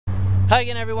Hi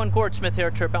again everyone, Gord Smith here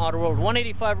at Turpin Auto World,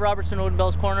 185 Robertson Road in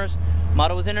Bells Corners. I'm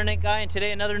Ottawa's internet guy, and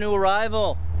today another new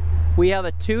arrival. We have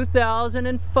a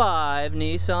 2005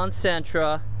 Nissan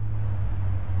Sentra.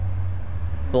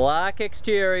 Black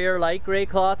exterior, light gray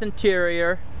cloth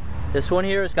interior. This one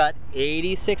here has got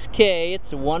 86K.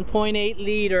 It's a 1.8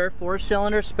 liter,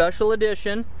 4-cylinder special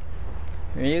edition.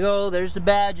 There you go, there's the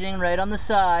badging right on the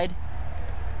side.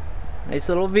 Nice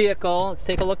little vehicle. Let's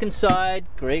take a look inside.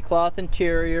 Gray cloth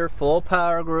interior, full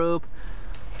power group,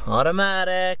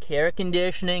 automatic, air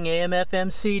conditioning, AM,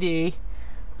 FM, CD.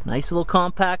 Nice little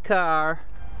compact car.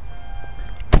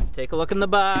 Let's take a look in the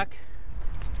back.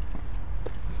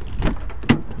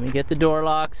 Let me get the door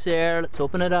locks there. Let's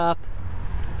open it up.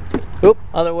 Oop,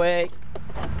 other way.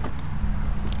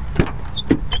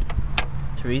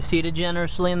 3-seated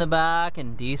generously in the back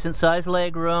and decent sized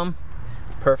leg room.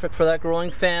 Perfect for that growing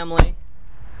family.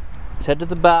 Let's head to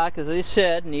the back. As I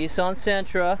said, Nissan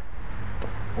Sentra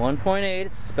 1.8,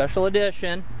 it's a special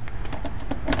edition.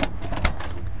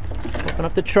 Open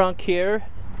up the trunk here.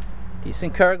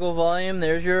 Decent cargo volume.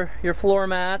 There's your floor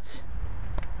mats.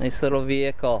 Nice little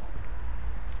vehicle.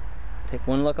 Take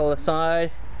one look on the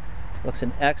side. Looks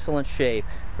in excellent shape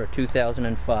for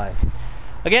 2005.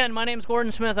 Again, my name is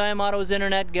Gordon Smith. I am Ottawa's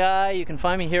internet guy. You can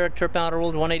find me here at Turpin Auto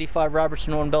World, 185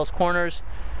 Robertson Road in Bells Corners.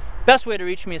 Best way to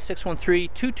reach me is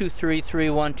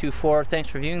 613-223-3124. Thanks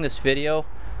for viewing this video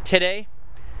today.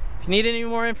 If you need any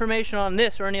more information on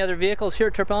this or any other vehicles here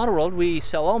at Turpin Auto World, we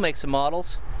sell all makes and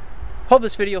models. Hope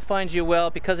this video finds you well.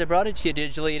 Because I brought it to you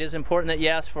digitally, it is important that you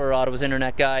ask for Ottawa's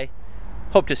internet guy.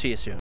 Hope to see you soon.